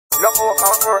This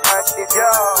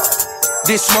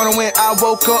morning when I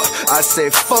woke up, I said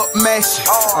fuck mashing.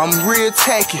 I'm real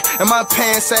tacky, and my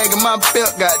pants sagging, my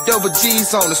belt got double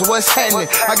G's on it. So what's happening?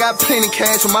 I got plenty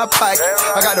cash in my pocket.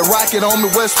 I got the Rockin on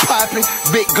me, what's poppin'?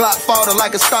 Big Glock falling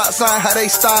like a stop sign, how they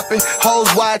stopping?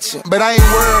 Hoes watching, but I ain't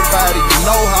worried about it. You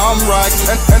know how I'm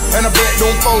rockin'. And I bet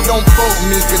them folk don't fuck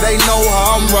me, cause they know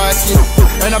how I'm rockin'.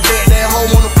 And I bet that hoe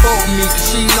wanna fuck me, cause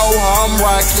she know how I'm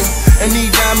rockin'. And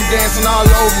these diamonds dancing all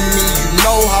over me, you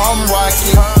know how I'm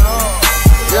rockin'.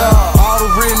 Yeah, all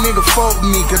the real niggas fuck with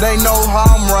me, cause they know how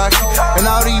I'm rockin'. And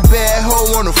all these bad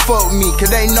hoes wanna fuck with me,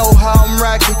 cause they know how I'm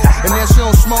rockin'. And then she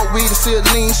don't smoke weed or sit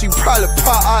lean, she probably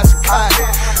pop out some cotton.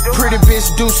 Pretty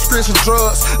bitch do prescription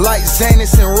drugs like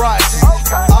Xanax and Rockin.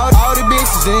 All the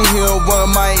bitches in here want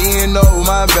my end up with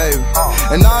my baby.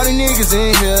 And all the niggas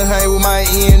in here hang with my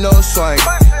end up swing.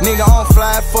 Nigga, I don't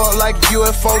fly fuck like a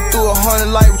UFO through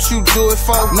 100 like what you do it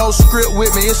for. No script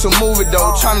with me, it's a movie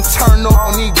though. Tryna turn up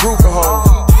on these group of hoes.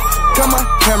 Come on,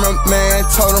 cameraman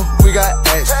told him we got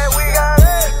action.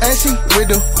 And she with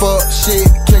the fuck shit,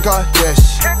 Kim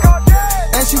Kardashian.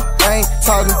 And she ain't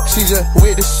talking, she just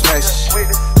with the smash.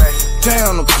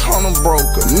 Damn, the corner broke,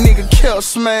 a nigga kept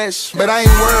smash. But I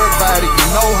ain't worried about it, you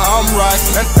know how I'm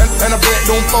rockin'. And I bet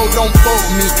them folk don't fuck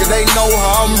with me, cause they know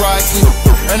how I'm rockin'.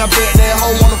 And I bet that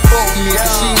hoe wanna fuck with me,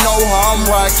 cause she know how I'm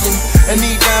rockin'. And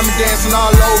these diamonds dancing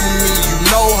all over me, you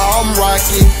know how I'm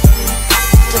rockin'.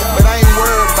 But I ain't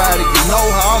worried about it, you know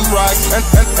how I'm rockin'.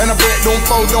 And I bet them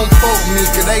folk don't fuck with me,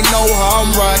 cause they know how I'm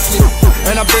rockin'.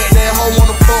 And I bet that hoe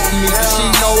wanna fuck with me, cause she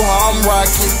know how I'm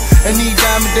rockin'. And these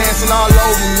diamonds dancing all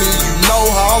over me, you know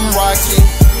how I'm rockin'.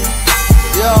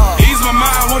 Yeah. Ease my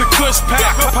mind with a cush pack.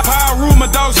 Power rule, my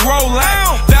dogs roll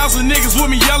out. 1,000 niggas with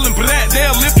me yelling, but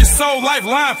they'll lift your soul like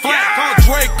line flat. Call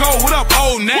Draco, what up,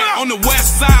 old Nat? On the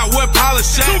west side, where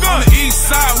Polish at? On the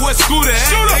east side, where Scooter at?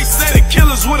 They say the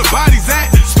killers where the bodies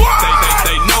at.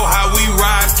 They know how we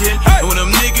rockin'. And when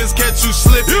them niggas catch you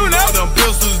slippin', all them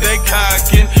pistols they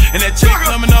cockin'. And that chick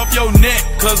coming off your neck,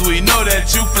 cause we know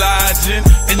that you flyin'.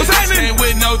 And you ain't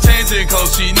with no changing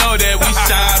clothes, she know that we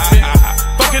shopping.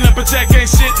 Fucking up a check ain't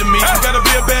shit to me. You gotta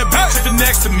be a bad bitch if you're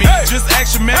next to me. Just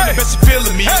action, man, I bet you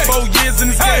feeling me. 4 years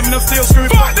in this game and I'm still screaming,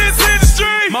 fuck this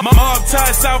industry. My mom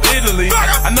tied South Italy.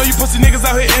 I know you pussy niggas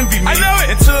out here envy me.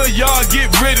 Until y'all get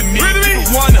rid of me.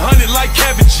 100 like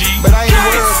Kevin G. But I ain't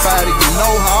worried about it, you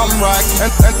know how I'm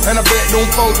rockin'. And I bet them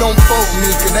folk don't fuck with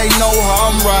me, cause they know how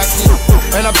I'm rockin'.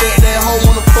 And I bet that hoe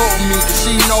wanna fuck with me, cause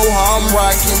she know how I'm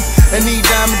rockin'. And these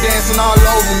diamonds dancing all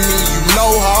over me, you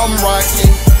know how I'm rockin'.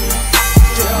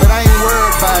 But I ain't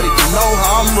worried about it, you know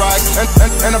how I'm rockin'.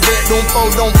 And I bet them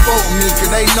folk don't fuck with me,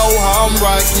 cause they know how I'm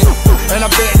rockin'. And I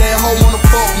bet that hoe wanna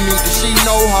fuck with me, cause she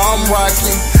know how I'm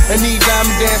rockin'. And these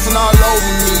diamonds dancing all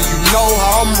over me, you know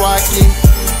how I'm rockin'.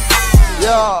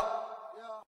 Yeah.